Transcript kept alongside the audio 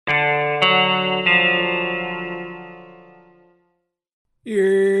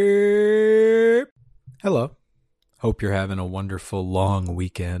Hello. Hope you're having a wonderful long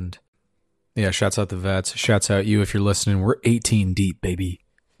weekend. Yeah, shouts out the vets. Shouts out you if you're listening. We're 18 deep, baby.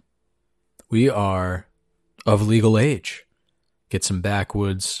 We are of legal age. Get some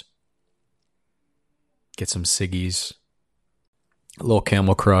backwoods. Get some ciggies. A little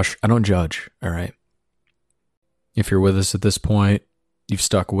Camel Crush. I don't judge, all right? If you're with us at this point, you've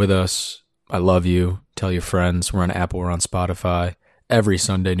stuck with us. I love you. Tell your friends. We're on Apple. We're on Spotify. Every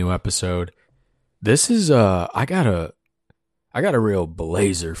Sunday, new episode. This is I got a real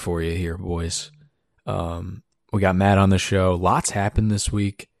blazer for you here, boys. We got Matt on the show. Lots happened this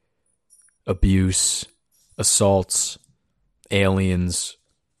week. Abuse, assaults, aliens.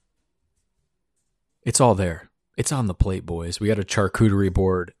 It's all there. It's on the plate, boys. We got a charcuterie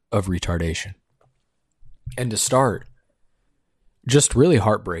board of retardation. And to start, just really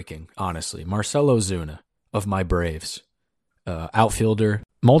heartbreaking, honestly. Marcell Ozuna of my Braves, outfielder,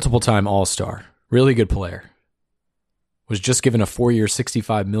 multiple-time All-Star. Really good player. Was just given a 4-year,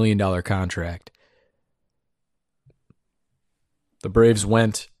 $65 million contract. The Braves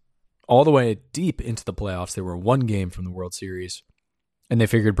went all the way deep into the playoffs. They were one game from the World Series. And they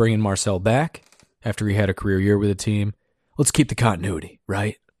figured bringing Marcell back after he had a career year with the team, let's keep the continuity,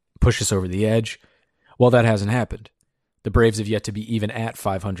 right? Push us over the edge. Well, that hasn't happened. The Braves have yet to be even at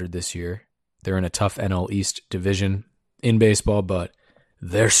 500 this year. They're in a tough NL East division in baseball, but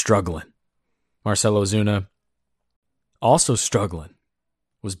they're struggling. Marcell Ozuna, also struggling,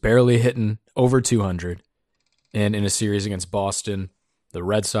 was barely hitting over 200. And in a series against Boston, the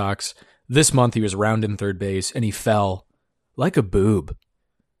Red Sox, this month he was rounding third base and he fell like a boob.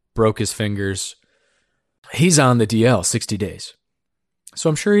 Broke his fingers. He's on the DL 60 days. So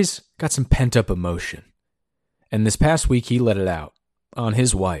I'm sure he's got some pent-up emotion. And this past week he let it out on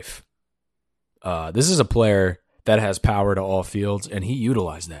his wife. This is a player that has power to all fields, and he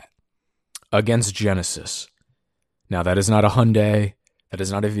utilized that against Genesis. Now, that is not a Hyundai. That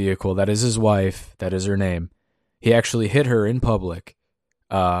is not a vehicle. That is his wife. That is her name. He actually hit her in public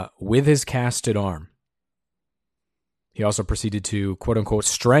with his casted arm. He also proceeded to, quote-unquote,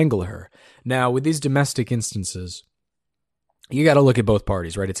 strangle her. Now, with these domestic instances, you got to look at both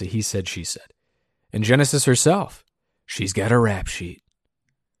parties, right? It's a he said, she said. And Genesis herself, she's got a rap sheet.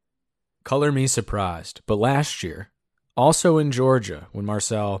 Color me surprised. But last year, also in Georgia, when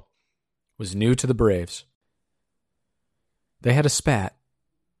Marcell was new to the Braves, they had a spat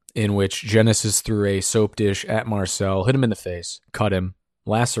in which Genesis threw a soap dish at Marcell, hit him in the face, cut him,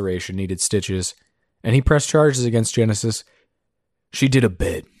 laceration, needed stitches, and he pressed charges against Genesis. She did a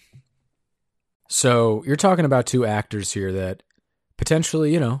bid. So you're talking about two actors here that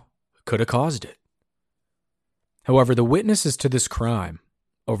potentially, could have caused it. However, the witnesses to this crime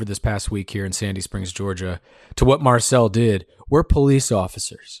over this past week here in Sandy Springs, Georgia, to what Marcell did, were police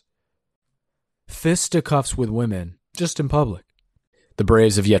officers. Fisticuffs with women, just in public. The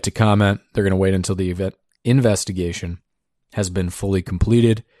Braves have yet to comment. They're going to wait until the investigation has been fully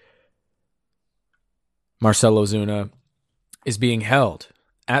completed. Marcell Ozuna is being held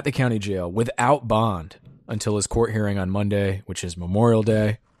at the county jail without bond until his court hearing on Monday, which is Memorial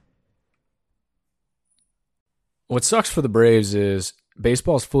Day. What sucks for the Braves is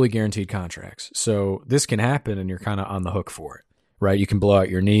baseball's fully guaranteed contracts. So this can happen and you're kind of on the hook for it, right? You can blow out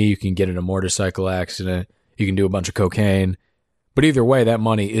your knee. You can get in a motorcycle accident. You can do a bunch of cocaine. But either way, that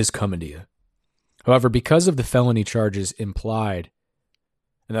money is coming to you. However, because of the felony charges implied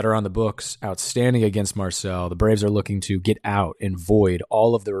and that are on the books outstanding against Marcell, the Braves are looking to get out and void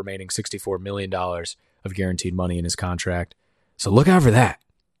all of the remaining $64 million of guaranteed money in his contract. So look out for that.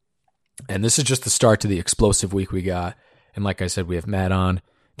 And this is just the start to the explosive week we got. And like I said, we have Matt on.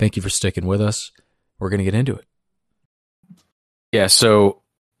 Thank you for sticking with us. We're going to get into it. Yeah, so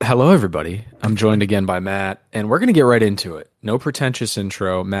hello, everybody. I'm joined again by Matt, and we're going to get right into it. No pretentious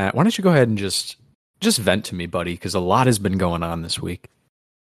intro. Matt, why don't you go ahead and just vent to me, buddy, because a lot has been going on this week.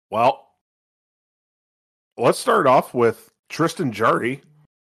 Well, let's start off with Tristan Jarry.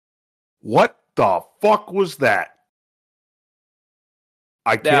 What the fuck was that?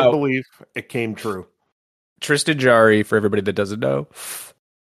 I can't believe it came true. Tristan Jarry, for everybody that doesn't know,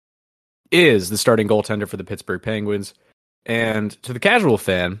 is the starting goaltender for the Pittsburgh Penguins. And to the casual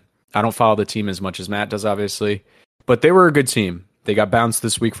fan, I don't follow the team as much as Matt does, obviously, but they were a good team. They got bounced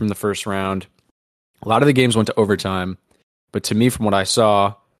this week from the first round. A lot of the games went to overtime, but to me, from what I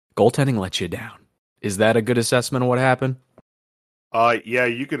saw, goaltending let you down. Is that a good assessment of what happened? Yeah,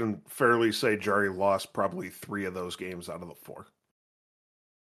 you can fairly say Jarry lost probably 3 of those games out of the 4.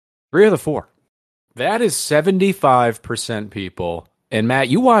 3 of the 4. That is 75% people. And Matt,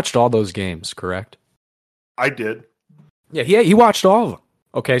 you watched all those games, correct? I did. Yeah, he watched all of them.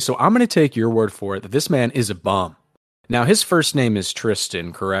 Okay, so I'm going to take your word for it that this man is a bum. Now, his first name is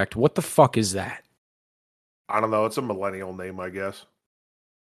Tristan, correct? What the fuck is that? I don't know. It's a millennial name, I guess.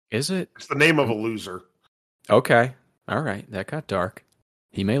 Is it? It's the name of a loser. Okay. All right. That got dark.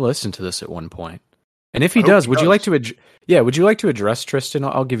 He may listen to this at one point. And if he does, would you like to would you like to address Tristan?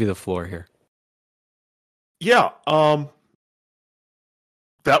 I'll give you the floor here. Yeah,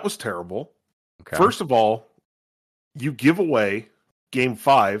 that was terrible. Okay. First of all, you give away game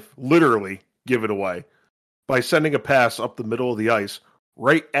 5, literally give it away, by sending a pass up the middle of the ice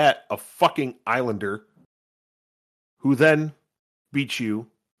right at a fucking Islander who then beats you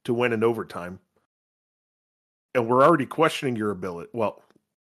to win in overtime. And we're already questioning your ability. Well,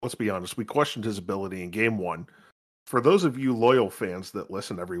 let's be honest. We questioned his ability in game 1. For those of you loyal fans that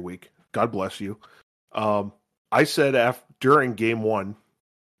listen every week, God bless you. I said during game 1,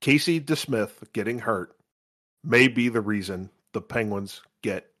 Casey DeSmith getting hurt may be the reason the Penguins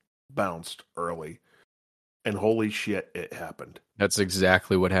get bounced early. And holy shit, it happened. That's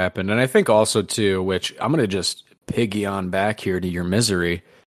exactly what happened. And I think also, too, which I'm going to just piggy on back here to your misery.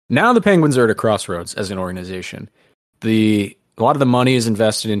 Now the Penguins are at a crossroads as an organization. A lot of the money is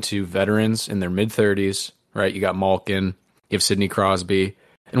invested into veterans in their mid-30s, right? You got Malkin, you have Sidney Crosby.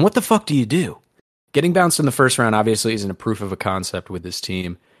 And what the fuck do you do? Getting bounced in the first round obviously isn't a proof of a concept with this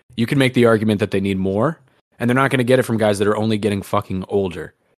team. You can make the argument that they need more, and they're not going to get it from guys that are only getting fucking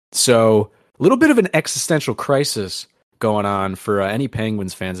older. So a little bit of an existential crisis going on for any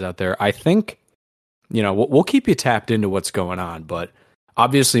Penguins fans out there. I think, we'll keep you tapped into what's going on, but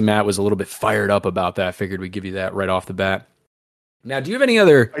obviously Matt was a little bit fired up about that. I figured we'd give you that right off the bat. Now, do you have any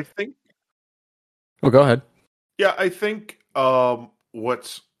other... Oh, go ahead. Yeah, I think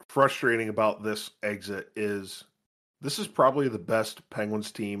what's frustrating about this exit is this is probably the best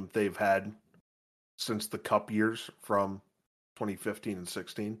Penguins team they've had since the Cup years from 2015 and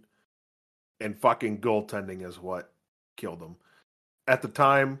 16. And fucking goaltending is what killed them. At the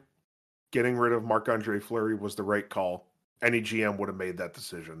time, getting rid of Marc-Andre Fleury was the right call. Any GM would have made that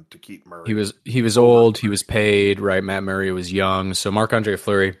decision to keep Murray. He was old, he was paid, right? Matt Murray was young. So Marc-Andre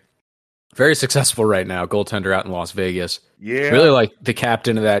Fleury, very successful right now, goaltender out in Las Vegas. Yeah. Really like the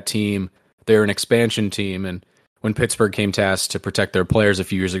captain of that team. They're an expansion team, and when Pittsburgh came tasked to protect their players a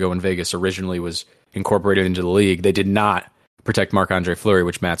few years ago when Vegas originally was incorporated into the league, they did not protect Marc-Andre Fleury,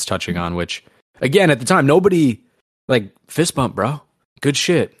 which Matt's touching on, which, again, at the time, nobody, fist bump, bro. Good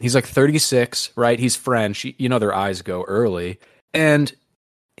shit. He's 36, right? He's French. Their eyes go early. And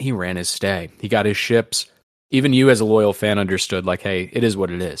he ran his stay. He got his ships. Even you as a loyal fan understood, hey, it is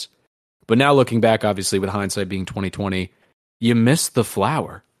what it is. But now looking back, obviously, with hindsight being 2020, you missed the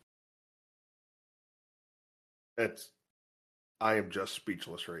flower. I am just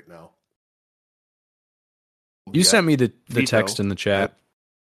speechless right now. You sent me the text in the chat.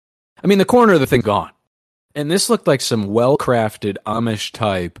 I mean, the corner of the thing gone. And this looked like some well-crafted Amish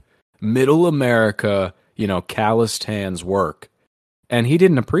type, middle America, calloused hands work. And he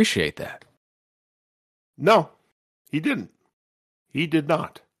didn't appreciate that. No, he didn't. He did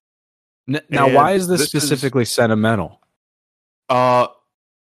not. Now, why is this specifically sentimental?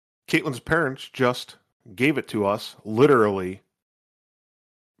 Caitlin's parents just gave it to us literally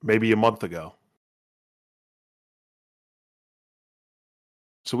maybe a month ago.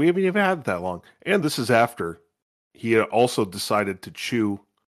 So we haven't even had it that long. And this is after he had also decided to chew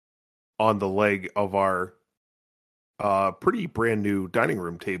on the leg of our pretty brand new dining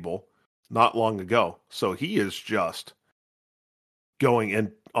room table not long ago. So he is just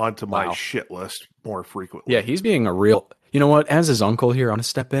going onto my shit list more frequently. Yeah, he's being a real... You know what? As his uncle here, I want to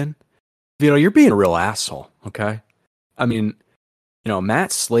step in. You're being a real asshole, okay? I mean,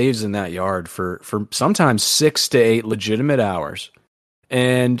 Matt slaves in that yard for sometimes 6 to 8 legitimate hours.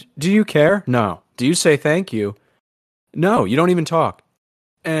 And do you care? No. Do you say thank you? No, you don't even talk.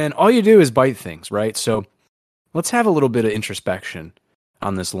 And all you do is bite things, right? So let's have a little bit of introspection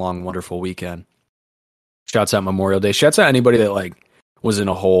on this long, wonderful weekend. Shouts out Memorial Day. Shouts out anybody that was in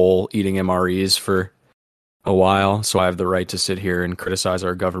a hole eating MREs for a while. So I have the right to sit here and criticize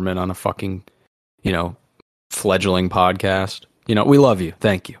our government on a fucking, fledgling podcast. We love you.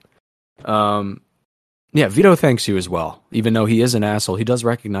 Thank you. Yeah, Vito thanks you as well. Even though he is an asshole, he does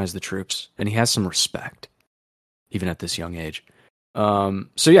recognize the troops, and he has some respect, even at this young age.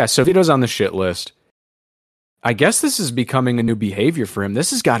 So Vito's on the shit list. I guess this is becoming a new behavior for him.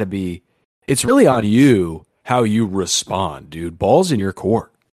 This has got to be... It's really on you how you respond, dude. Ball's in your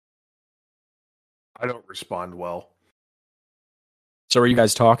court. I don't respond well. So are you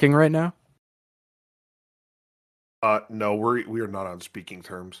guys talking right now? No, we are not on speaking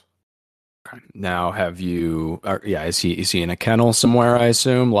terms. Okay. Now, is he in a kennel somewhere, I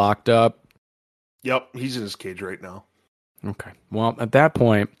assume, locked up? Yep, he's in his cage right now. Okay. Well, at that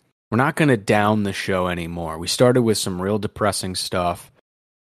point, we're not going to down the show anymore. We started with some real depressing stuff.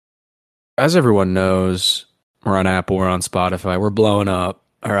 As everyone knows, we're on Apple, we're on Spotify, we're blowing up.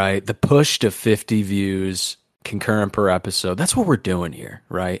 All right. The push to 50 views concurrent per episode. That's what we're doing here,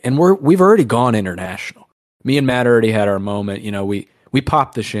 right? And we've already gone international. Me and Matt already had our moment. You know, we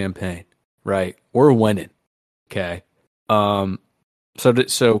popped the champagne, right? We're winning. Okay.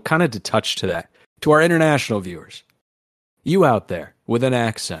 So kind of to touch to that, to our international viewers, you out there with an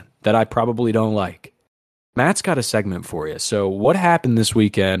accent that I probably don't like, Matt's got a segment for you. So what happened this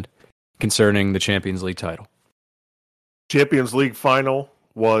weekend concerning the Champions League title? Champions League final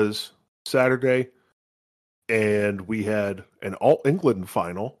was Saturday, and we had an All-England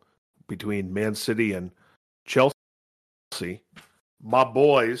final between Man City and Chelsea. My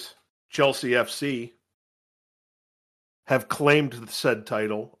boys, Chelsea FC, have claimed the said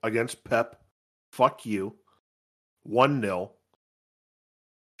title against Pep. Fuck you. 1-0.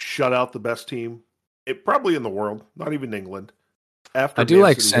 Shut out the best team, probably in the world, not even England. After I do Man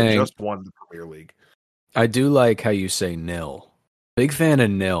like City had saying just won the Premier League. I do like how you say nil. Big fan of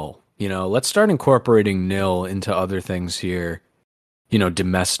nil. You know, let's start incorporating nil into other things here, you know,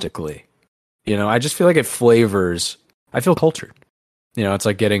 domestically. You know, I just feel like it flavors. I feel cultured. You know, it's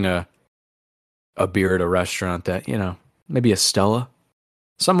like getting a beer at a restaurant that, you know, maybe a Stella.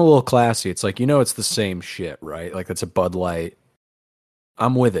 Something a little classy. It's like, you know, it's the same shit, right? Like it's a Bud Light.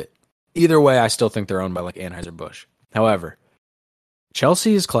 I'm with it. Either way, I still think they're owned by like Anheuser-Busch. However,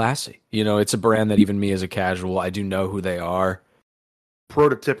 Chelsea is classy. You know, it's a brand that even me as a casual, I do know who they are.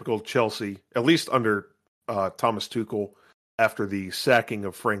 Prototypical Chelsea, at least under Thomas Tuchel, after the sacking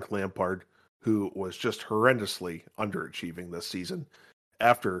of Frank Lampard, who was just horrendously underachieving this season,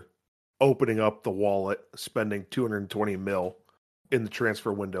 after opening up the wallet, spending 220 mil in the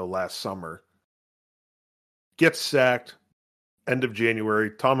transfer window last summer. Gets sacked, end of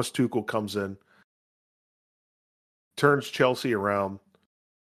January. Thomas Tuchel comes in, turns Chelsea around.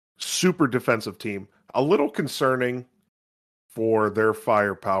 Super defensive team. A little concerning for their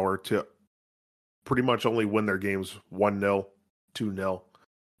firepower to pretty much only win their games 1-0, 2-0.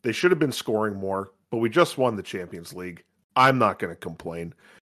 They should have been scoring more, but we just won the Champions League. I'm not going to complain.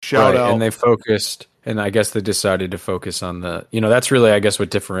 Shout out. And they focused, and I guess they decided to focus on the, you know, that's really, I guess,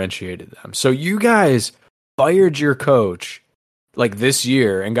 what differentiated them. So you guys fired your coach like this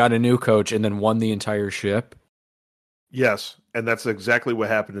year and got a new coach and then won the entire ship? Yes, and that's exactly what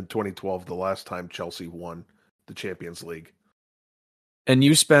happened in 2012, the last time Chelsea won the Champions League. And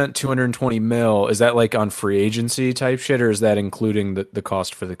you spent 220 mil. Is that like on free agency type shit, or is that including the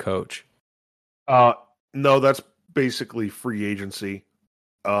cost for the coach? No, that's basically free agency.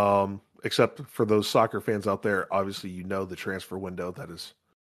 Except for those soccer fans out there, obviously you know the transfer window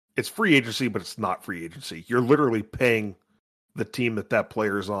it's free agency, but it's not free agency. You're literally paying the team that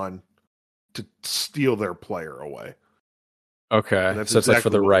player's on to steal their player away. Okay, so it's like for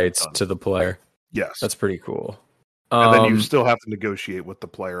the rights to the player. Yes, that's pretty cool. And then you still have to negotiate with the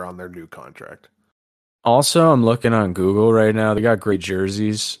player on their new contract. Also, I'm looking on Google right now. They got great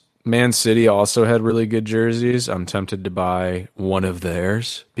jerseys. Man City also had really good jerseys. I'm tempted to buy one of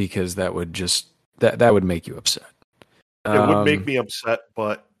theirs because that would just that would make you upset. It would make me upset,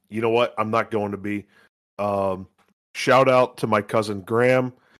 but you know what? I'm not going to be. Shout out to my cousin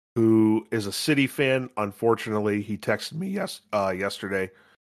Graham, who is a City fan. Unfortunately, he texted me yesterday,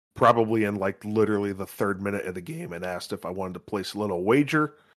 probably in like literally the 3rd minute of the game, and asked if I wanted to place a little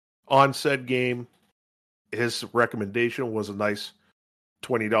wager on said game. His recommendation was a nice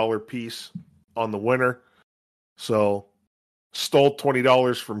 $20 piece on the winner. So stole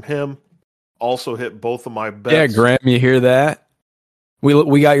 $20 from him. Also hit both of my bets. Yeah, Graham, you hear that?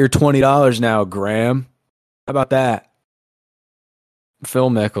 We got your $20 now, Graham. How about that? Phil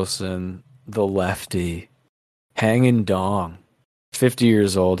Mickelson, the lefty, hanging dong. 50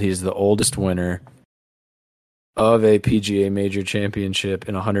 years old. He's the oldest winner of a PGA Major Championship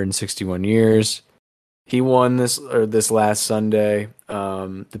in 161 years. He won this last Sunday,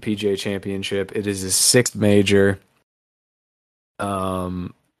 the PGA Championship. It is his 6th major. Yeah,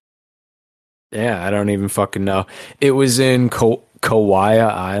 I don't even fucking know. It was in Kauai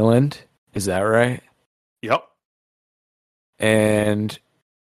Island. Is that right? Yep. And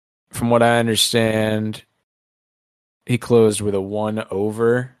from what I understand, he closed with a 1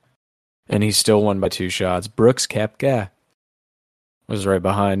 over, and he still won by 2 shots. Brooks Koepka was right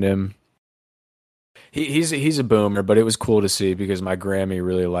behind him. He's a boomer, but it was cool to see because my Grammy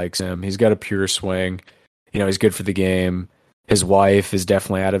really likes him. He's got a pure swing. You know, he's good for the game. His wife is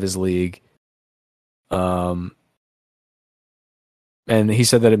definitely out of his league. And he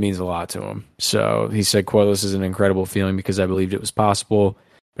said that it means a lot to him. So he said, quote, "This is an incredible feeling because I believed it was possible,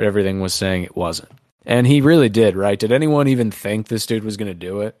 but everything was saying it wasn't." And he really did, right? Did anyone even think this dude was going to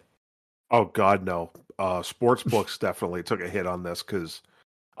do it? Oh God, no. Sports books definitely took a hit on this because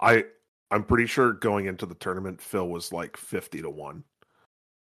I'm pretty sure going into the tournament, Phil was like 50-1.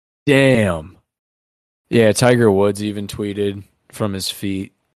 Damn. Yeah, Tiger Woods even tweeted from his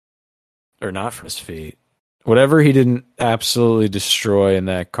feet, or not from his feet. Whatever he didn't absolutely destroy in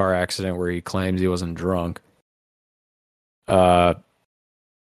that car accident where he claims he wasn't drunk. He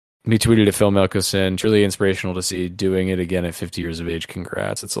tweeted at Phil Mickelson, "Truly inspirational to see doing it again at 50 years of age.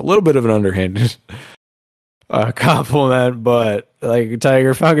 Congrats." It's a little bit of an underhanded compliment, but like,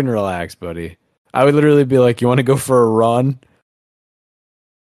 Tiger, fucking relax, buddy. I would literally be like, "You want to go for a run?"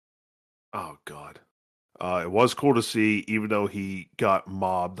 Oh God. It was cool to see, even though he got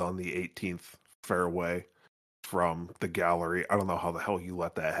mobbed on the 18th fairway from the gallery. I don't know how the hell you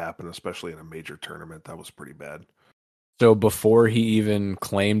let that happen, especially in a major tournament. That was pretty bad. So before he even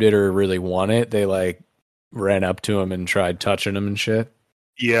claimed it or really won it, they like ran up to him and tried touching him and shit.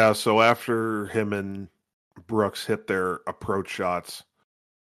 Yeah, so after him and Brooks hit their approach shots,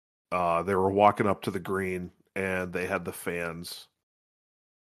 they were walking up to the green and they had the fans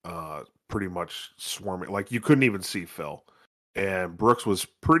pretty much swarming. Like, you couldn't even see Phil. And Brooks was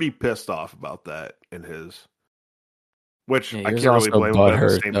pretty pissed off about that in his, which Yeah, I he was can't really also blame him. But at the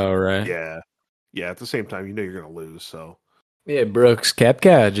butthurt same, though, right? yeah, at the same time, you know you're gonna lose. So Yeah, Brooks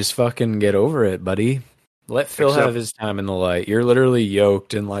Koepka, just fucking get over it, buddy. Let Phil have except, his time in the light. You're literally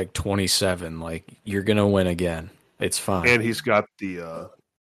yoked in like 27. Like, you're gonna win again. It's fine. and he's got the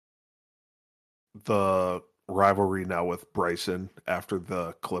rivalry now with Bryson after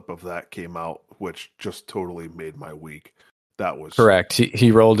the clip of that came out, which just totally made my week. That was Correct.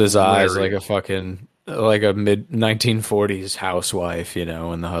 He rolled his eyes like hilarious. a fucking like a mid 1940s housewife, you know,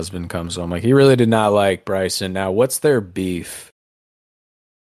 when the husband comes home. Like, he really did not like Bryson. Now, what's their beef?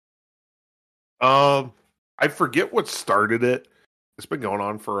 I forget what started it. It's been going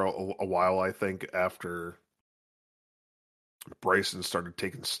on for a while, I think, after Bryson started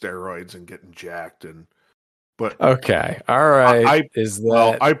taking steroids and getting jacked. But Okay. All right.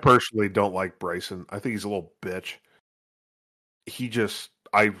 well, I personally don't like Bryson. I think he's a little bitch.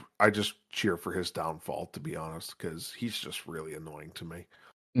 I just cheer for his downfall, to be honest, because he's just really annoying to me.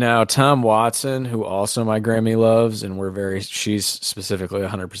 Now, Tom Watson, who also my Grammy loves, and she's specifically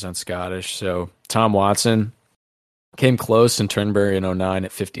 100% Scottish. So Tom Watson came close in Turnberry in '09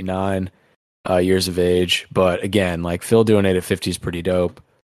 at 59 years of age. But again, like, Phil doing it at 50 is pretty dope.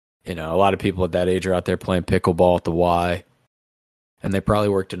 You know, a lot of people at that age are out there playing pickleball at the Y, and they probably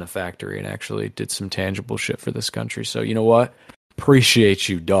worked in a factory and actually did some tangible shit for this country. So, you know what? Appreciate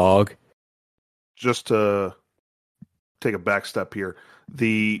you, dog. Just to take a back step here,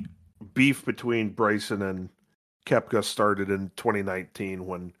 the beef between Bryson and Koepka started in 2019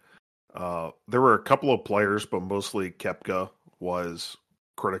 when there were a couple of players, but mostly Koepka was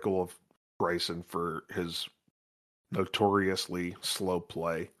critical of Bryson for his notoriously slow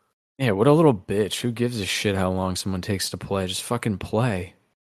play. Yeah, what a little bitch. Who gives a shit how long someone takes to play? Just fucking play.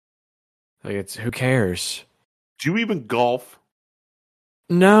 Like, who cares? Do you even golf?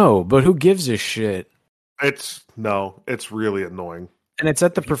 No, but who gives a shit? It's really annoying. And it's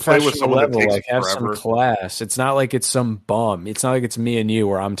at the If you play with professional someone that level. takes Like, have forever. some class. It's not like it's some bum. It's not like it's me and you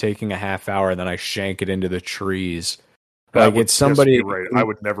where I'm taking a half hour and then I shank it into the trees. That Like, would it's piss somebody, me right. I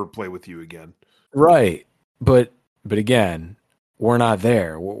would never play with you again. right? But again, we're not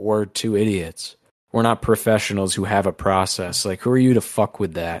there. We're two idiots. We're not professionals who have a process. Like, who are you to fuck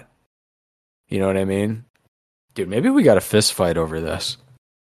with that? You know what I mean? Dude, maybe we got a fist fight over this.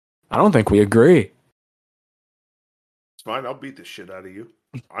 I don't think we agree. It's fine. I'll beat the shit out of you.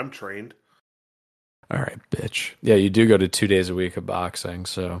 I'm trained. All right, bitch. Yeah, you do go to 2 days a week of boxing,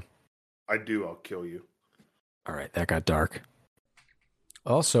 so. I do. I'll kill you. All right, that got dark.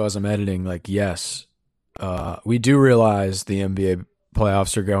 Also, as I'm editing, like, yes, we do realize the NBA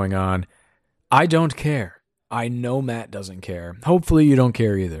playoffs are going on. I don't care. I know Matt doesn't care. Hopefully you don't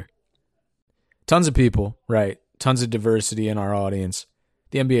care either. Tons of people, right? Tons of diversity in our audience.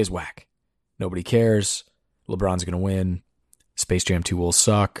 The NBA is whack. Nobody cares. LeBron's going to win. Space Jam 2 will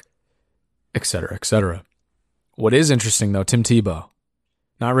suck, etc., etc. What is interesting, though, Tim Tebow.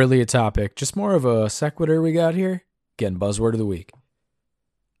 Not really a topic, just more of a sequitur we got here. Again, buzzword of the week.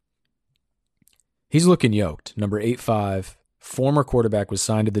 He's looking yoked. Number 8'5", former quarterback, was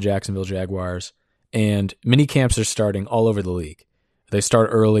signed to the Jacksonville Jaguars, and mini camps are starting all over the league. They start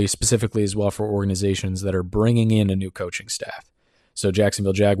early, specifically as well for organizations that are bringing in a new coaching staff. So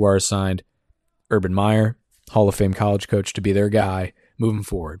Jacksonville Jaguars signed Urban Meyer, Hall of Fame college coach, to be their guy moving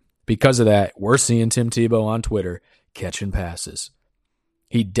forward. Because of that, we're seeing Tim Tebow on Twitter catching passes.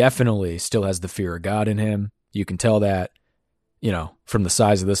 He definitely still has the fear of God in him. You can tell that, from the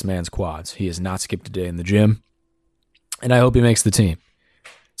size of this man's quads. He has not skipped a day in the gym. And I hope he makes the team.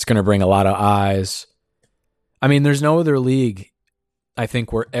 It's going to bring a lot of eyes. I mean, there's no other league, I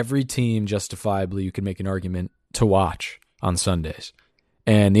think, where every team justifiably you can make an argument to watch on Sundays.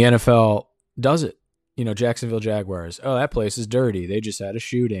 And the NFL does it. Jacksonville Jaguars. Oh, that place is dirty. They just had a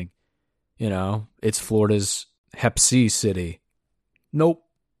shooting. It's Florida's Hep C city. Nope.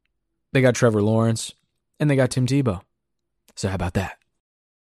 They got Trevor Lawrence and they got Tim Tebow. So how about that?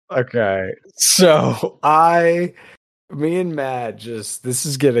 Okay. So me and Matt this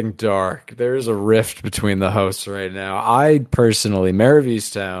is getting dark. There's a rift between the hosts right now. I personally, Mayor of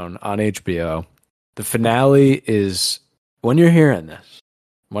Easttown on HBO, the finale is when you're hearing this,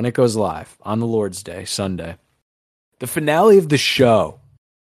 when it goes live on the Lord's Day, Sunday, the finale of the show.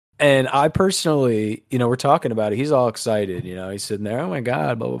 And I personally, we're talking about it. He's all excited. He's sitting there. Oh my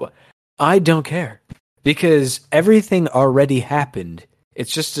God, blah, blah, blah. I don't care because everything already happened.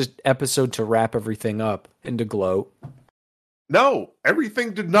 It's just an episode to wrap everything up and to gloat. No,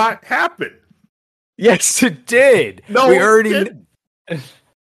 everything did not happen. Yes, it did. No, we already.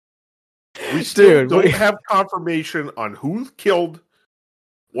 We still don't have confirmation on who killed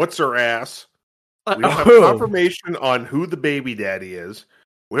what's her ass. We don't have confirmation on who the baby daddy is.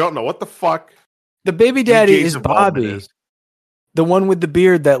 We don't know what the fuck. The baby daddy is Bobby. The one with the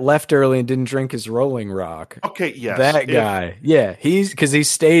beard that left early and didn't drink his Rolling Rock. Okay, yes. That guy. Yeah, because he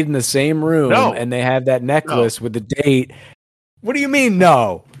stayed in the same room and they have that necklace with the date. What do you mean,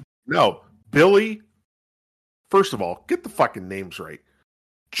 no? No. Billy, first of all, get the fucking names right.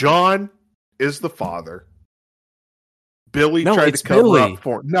 John is the father. Billy tried to cover up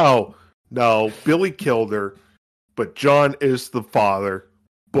for him. No. Billy killed her, but John is the father.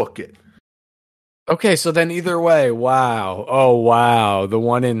 Book it. Okay, so then either way, wow. Oh, wow. The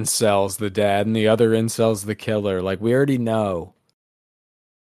one incel's the dad and the other incel's the killer. Like, we already know.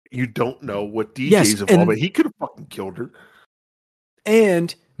 You don't know what DJ's involved, but he could have fucking killed her.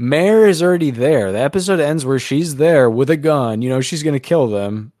 And Mare is already there. The episode ends where she's there with a gun. She's going to kill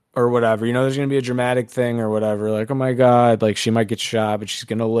them or whatever. There's going to be a dramatic thing or whatever. Like, oh my God, like she might get shot, but she's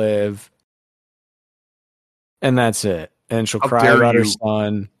going to live. And that's it. And she'll cry about her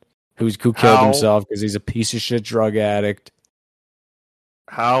son who killed himself because he's a piece of shit drug addict.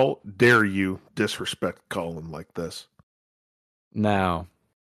 How dare you disrespect Colin like this? Now,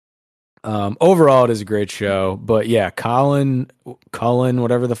 overall, it is a great show. But yeah, Colin,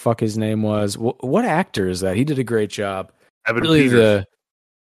 whatever the fuck his name was. What actor is that? He did a great job. Evan Peters.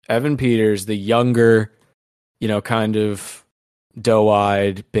 Evan Peters, the younger, kind of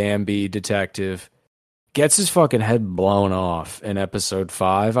doe-eyed Bambi detective, gets his fucking head blown off in episode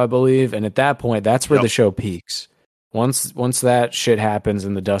 5, I believe. And at that point, that's where the show peaks. Once that shit happens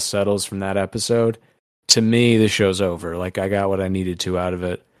and the dust settles from that episode, to me, the show's over. Like, I got what I needed to out of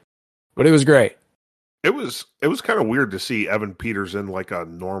it. But it was great. It was kind of weird to see Evan Peters in like a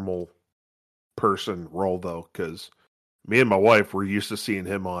normal person role, though, because me and my wife were used to seeing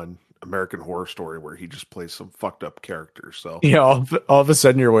him on American Horror Story where he just plays some fucked up characters. So all of a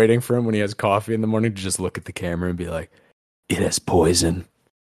sudden you're waiting for him when he has coffee in the morning to just look at the camera and be like, it has poison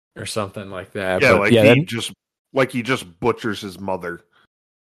or something like that. Yeah, he just butchers his mother.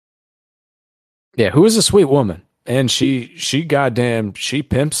 Yeah, who is a sweet woman. And she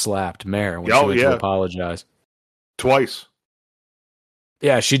pimp slapped Mare when she went to apologize. Twice.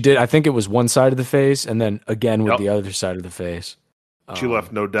 Yeah, she did. I think it was one side of the face and then again with the other side of the face. She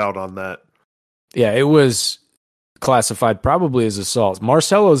left no doubt on that. Yeah, it was classified probably as assault.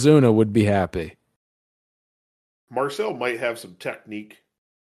 Marcel Ozuna would be happy. Marcel might have some technique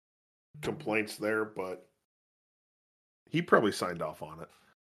complaints there, but he probably signed off on it.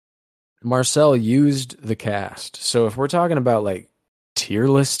 Marcel used the cast. So if we're talking about like tier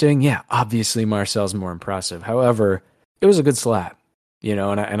listing, yeah, obviously Marcel's more impressive. However, it was a good slap, and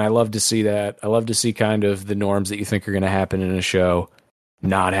I love to see that. I love to see kind of the norms that you think are going to happen in a show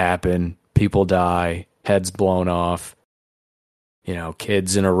not happen. People die, heads blown off,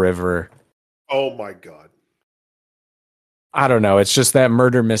 kids in a river. Oh my God. I don't know. It's just that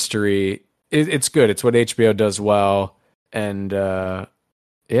murder mystery. It's good. It's what HBO does well. And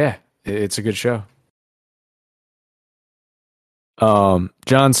yeah, it's a good show.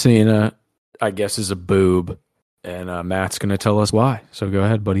 John Cena, I guess, is a boob. And Matt's going to tell us why. So go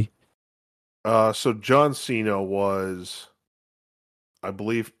ahead, buddy. So John Cena was, I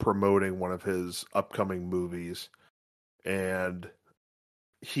believe, promoting one of his upcoming movies, and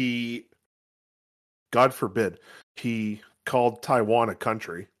he God forbid, he called Taiwan a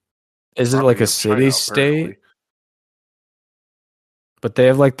country. Is it Property like a of China, city-state? apparently. But they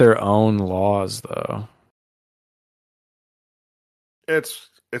have like their own laws, though. It's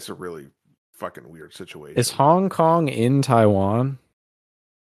a really fucking weird situation. Is Hong Kong in Taiwan?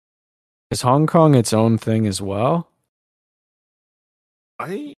 Is Hong Kong its own thing as well?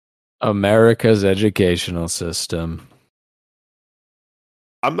 America's educational system.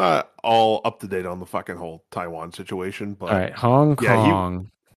 I'm not all up to date on the fucking whole Taiwan situation, but all right, Hong Kong.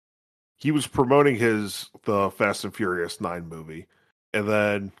 He was promoting the Fast and Furious 9 movie, and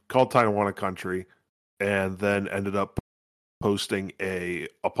then called Taiwan a country, and then ended up posting a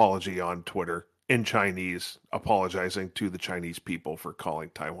apology on Twitter in Chinese, apologizing to the Chinese people for calling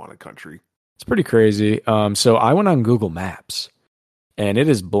Taiwan a country. It's pretty crazy. So I went on Google Maps, and it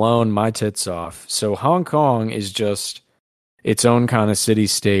has blown my tits off. So Hong Kong is just its own kind of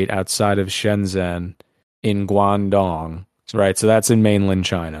city-state outside of Shenzhen in Guangdong, right? So that's in mainland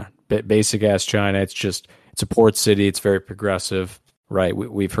China. Basic-ass China. It's a port city. It's very progressive, right?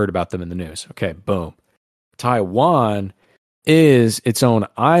 We've heard about them in the news. Okay, boom. Taiwan is its own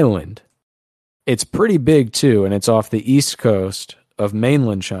island. It's pretty big, too, and it's off the east coast of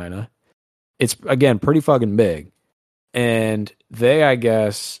mainland China. It's, again, pretty fucking big. And they, I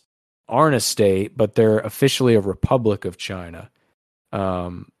guess, aren't a state, but they're officially a republic of China. I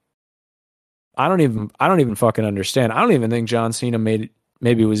don't even fucking understand. I don't even think John Cena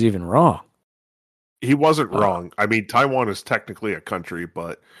maybe was even wrong. He wasn't wrong. I mean, Taiwan is technically a country,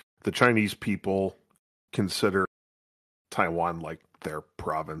 but the Chinese people consider Taiwan like their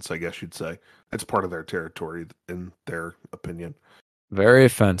province, I guess you'd say. It's part of their territory, in their opinion. Very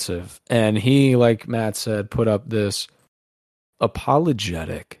offensive. And he, like Matt said, put up this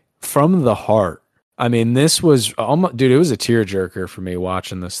apologetic from the heart. I mean, this was almost, dude, it was a tearjerker for me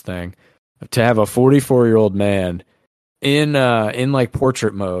watching this thing. To have a 44-year-old man in like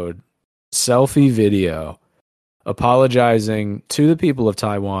portrait mode, selfie video, apologizing to the people of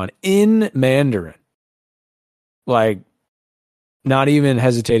Taiwan in Mandarin. Like, not even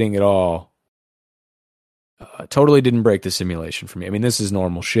hesitating at all. Totally didn't break the simulation for me. I mean, this is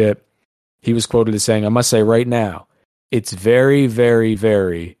normal shit. He was quoted as saying, I must say right now, it's very, very,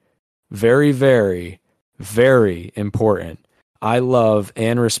 very, very, very, very important. I love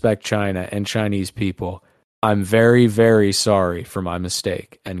and respect China and Chinese people. I'm very, very sorry for my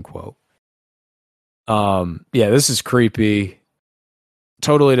mistake, end quote. Yeah, this is creepy.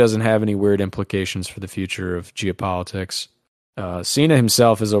 Totally doesn't have any weird implications for the future of geopolitics. Cena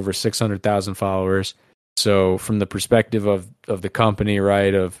himself has over 600,000 followers. So from the perspective of the company,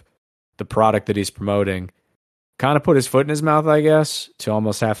 right, of the product that he's promoting, kind of put his foot in his mouth, I guess, to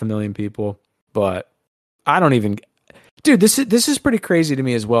almost 500,000 people. But I don't even... Dude, this is pretty crazy to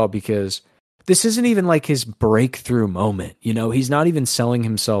me as well, because this isn't even like his breakthrough moment. You know, he's not even selling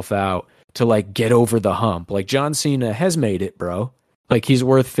himself out to like get over the hump. Like John Cena has made it, bro. Like he's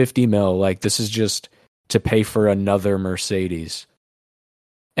worth 50 mil. Like this is just to pay for another Mercedes.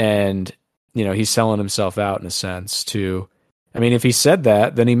 And, you know, he's selling himself out in a sense to, I mean, if he said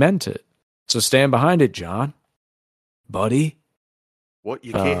that, then he meant it. So stand behind it, John. Buddy. What?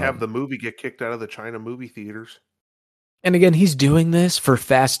 You can't have the movie get kicked out of the China movie theaters. And again, he's doing this for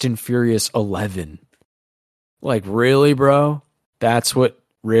Fast and Furious 11. Like, really, bro? That's what,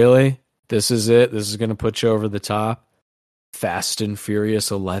 really? This is it? This is going to put you over the top? Fast and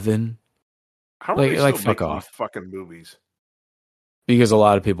Furious 11? How are they still fuck making off. these fucking movies? Because a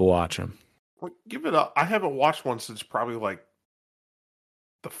lot of people watch them. Well, give it up. I haven't watched one since probably like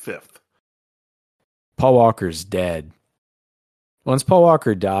the 5th. Paul Walker's dead. Once Paul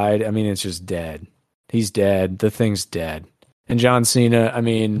Walker died, I mean, it's just dead. He's dead. The thing's dead. And John Cena, I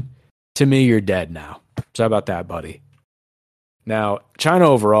mean, to me, you're dead now. So how about that, buddy? Now, China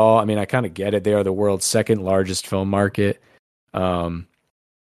overall, I mean, I kind of get it. They are the world's second largest film market.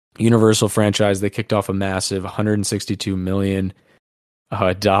 Universal franchise, they kicked off a massive $162 million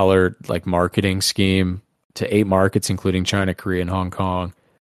like marketing scheme to 8 markets, including China, Korea, and Hong Kong,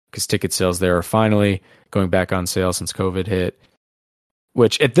 because ticket sales there are finally going back on sale since COVID hit.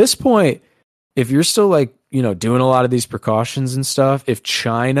 Which at this point, if you're still like, you know, doing a lot of these precautions and stuff, if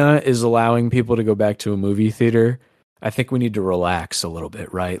China is allowing people to go back to a movie theater, I think we need to relax a little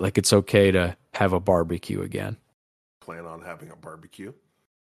bit, right? Like it's okay to have a barbecue again. Plan on having a barbecue.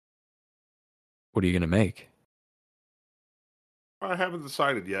 What are you going to make? I haven't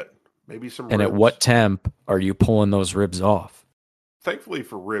decided yet. Maybe some And ribs. at what temp are you pulling those ribs off? Thankfully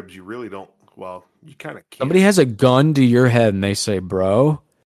for ribs, you really don't. Well, you kind of can't. Somebody has a gun to your head and they say, bro,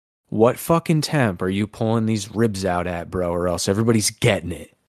 what fucking temp are you pulling these ribs out at, bro? Or else everybody's getting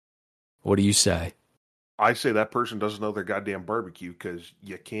it. What do you say? I say that person doesn't know their goddamn barbecue because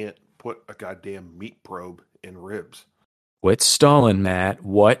you can't put a goddamn meat probe in ribs. Quit stalling, Matt.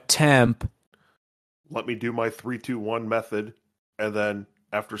 What temp? Let me do my 3-2-1 method, and then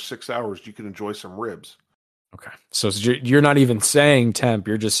after 6 hours, you can enjoy some ribs. Okay. So you're not even saying temp,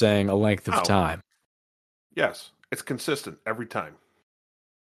 you're just saying a length of Oh, time. yes, it's consistent every time.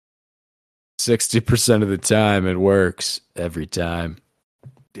 60% of the time it works every time.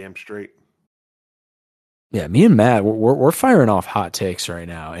 Damn straight. Yeah, me and Matt, we're firing off hot takes right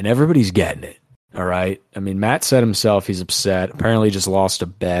now, and everybody's getting it. All right. I mean, Matt said himself he's upset. Apparently, just lost a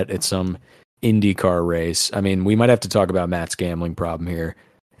bet at some IndyCar race. I mean, we might have to talk about Matt's gambling problem here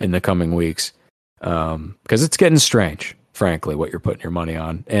in the coming weeks because it's getting strange, frankly, what you're putting your money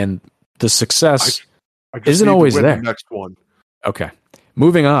on, and the success I just isn't need always to win there. the next one. Okay.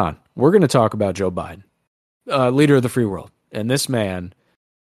 Moving on. We're going to talk about Joe Biden, leader of the free world. And this man,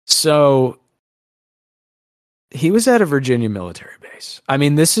 so he was at a Virginia military base. I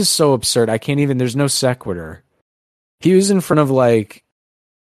mean, this is so absurd. I can't even, there's no sequitur. He was in front of like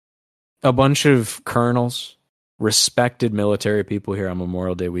a bunch of colonels, respected military people here on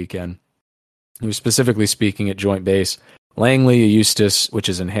Memorial Day weekend. He was specifically speaking at Joint Base Langley Eustis, which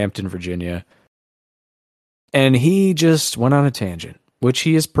is in Hampton, Virginia. And he just went on a tangent, which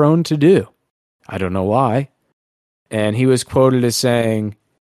he is prone to do. I don't know why. And he was quoted as saying,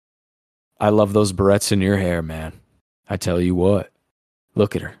 "I love those barrettes in your hair, man. I tell you what,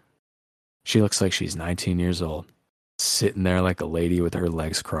 look at her. She looks like she's 19 years old, sitting there like a lady with her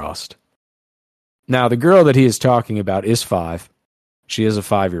legs crossed." Now, the girl that he is talking about is 5. She is a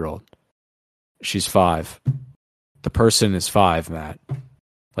 5-year-old. She's 5. The person is 5, Matt.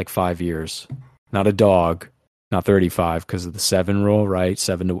 Like 5 years. Not a dog. Not 35 because of the 7 rule, right?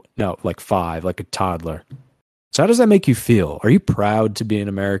 7 to, no, like 5, like a toddler. So how does that make you feel? Are you proud to be an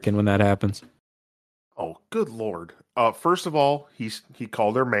American when that happens? Oh, good lord. First of all, he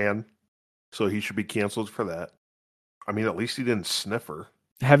called her man, so he should be canceled for that. I mean, at least he didn't sniff her.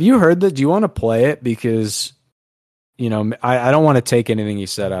 Have you heard that? Do you want to play it? Because, you know, I don't want to take anything you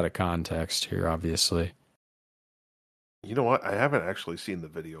said out of context here, obviously. You know what? I haven't actually seen the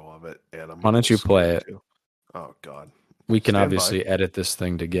video of it, and I'm Why don't you play it? too. Oh God. We can Stand obviously edit this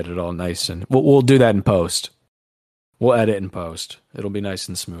thing to get it all nice, and we'll do that in post. We'll edit in post. It'll be nice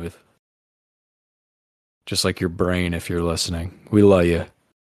and smooth. Just like your brain if you're listening. We love you.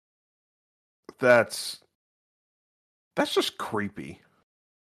 That's just creepy.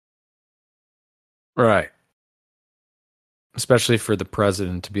 Right. Especially for the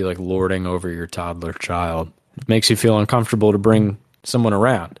president to be like lording over your toddler child. It makes you feel uncomfortable to bring someone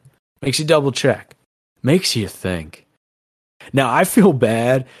around. Makes you double check. Makes you think. Now, I feel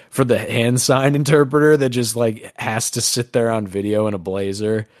bad for the hand sign interpreter that just like has to sit there on video in a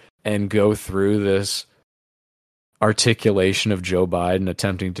blazer and go through this articulation of Joe Biden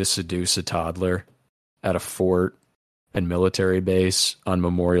attempting to seduce a toddler at a fort and military base on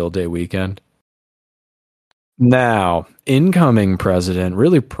Memorial Day weekend. Now, incoming president,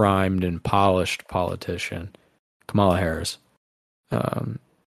 really primed and polished politician, Kamala Harris.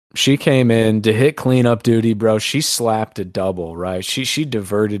 She came in to hit cleanup duty, bro. She slapped a double, right? She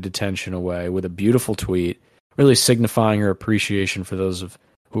diverted attention away with a beautiful tweet, really signifying her appreciation for those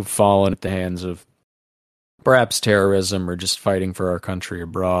who've fallen at the hands of perhaps terrorism or just fighting for our country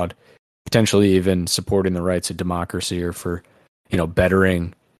abroad, potentially even supporting the rights of democracy or for, you know,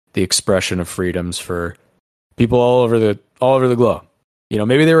 bettering the expression of freedoms for people all over the globe. You know,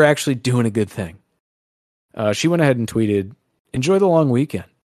 maybe they were actually doing a good thing. She went ahead and tweeted, "Enjoy the long weekend."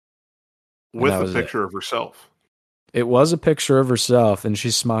 With a picture of herself. It was a picture of herself, and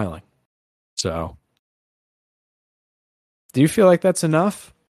she's smiling. So, do you feel like that's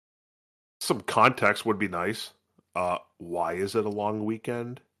enough? Some context would be nice. Why is it a long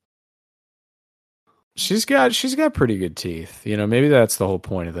weekend? She's got pretty good teeth. You know, maybe that's the whole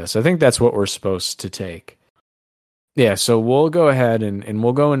point of this. I think that's what we're supposed to take. Yeah, so we'll go ahead and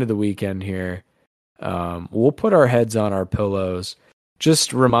we'll go into the weekend here. We'll put our heads on our pillows,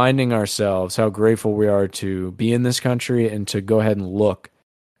 just reminding ourselves how grateful we are to be in this country and to go ahead and look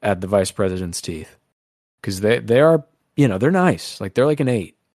at the vice president's teeth. Because they are, you know, they're nice. Like, they're like an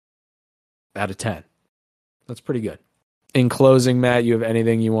 8 out of 10. That's pretty good. In closing, Matt, you have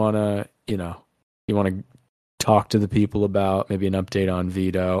anything you want to talk to the people about? Maybe an update on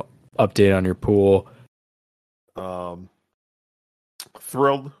Vito, update on your pool.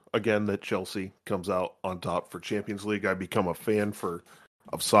 Thrilled again that Chelsea comes out on top for Champions League. I become a fan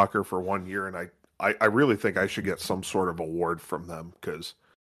of soccer for 1 year, and I really think I should get some sort of award from them because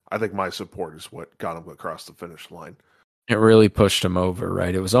I think my support is what got them across the finish line. It really pushed them over,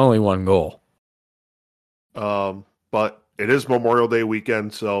 right? It was only 1 goal. But it is Memorial Day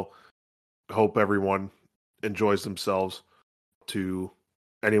weekend, so hope everyone enjoys themselves. To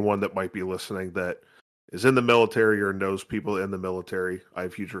anyone that might be listening that is in the military or knows people in the military, I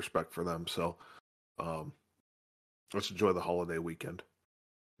have huge respect for them. So let's enjoy the holiday weekend.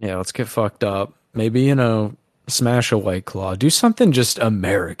 Yeah, let's get fucked up. Maybe, smash a White Claw. Do something just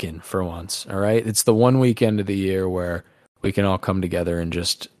American for once, all right? It's the one weekend of the year where we can all come together and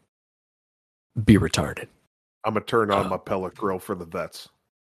just be retarded. I'm going to turn on my pellet grill for the vets.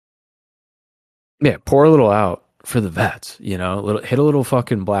 Yeah, pour a little out for the vets, hit a little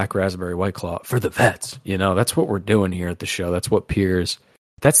fucking black raspberry White Claw for the vets. That's what we're doing here at the show. That's what peers,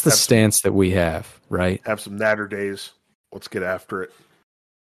 that's the stance that we have, right? Have some natter days. Let's get after it.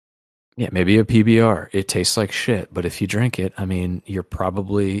 Yeah, maybe a PBR. It tastes like shit, but if you drink it, I mean, you're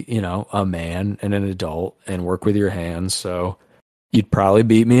probably, a man and an adult and work with your hands, so you'd probably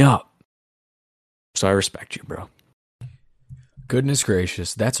beat me up. So I respect you, bro. Goodness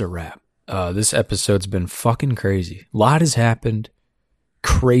gracious, that's a wrap. This episode's been fucking crazy. A lot has happened.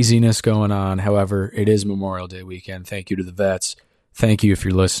 Craziness going on. However, it is Memorial Day weekend. Thank you to the vets. Thank you if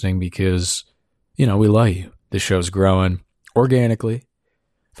you're listening because, we love you. The show's growing organically.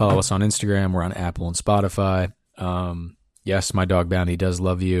 Follow us on Instagram. We're on Apple and Spotify. Yes, my dog Bounty does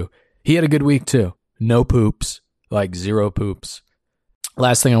love you. He had a good week too. No poops, like zero poops.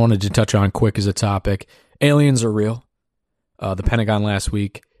 Last thing I wanted to touch on quick as a topic. Aliens are real. The Pentagon last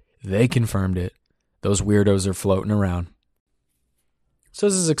week, they confirmed it. Those weirdos are floating around. So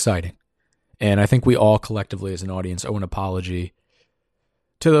this is exciting. And I think we all collectively as an audience owe an apology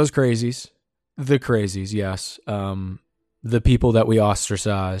to those crazies. The crazies, yes. The people that we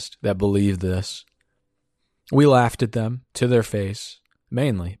ostracized that believe this. We laughed at them to their face,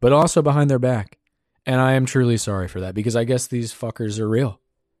 mainly, but also behind their back. And I am truly sorry for that because I guess these fuckers are real.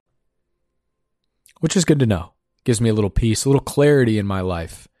 Which is good to know. Gives me a little peace, a little clarity in my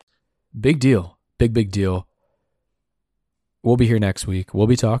life. Big deal. Big deal. We'll be here next week. We'll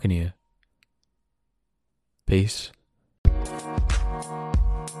be talking to you. Peace.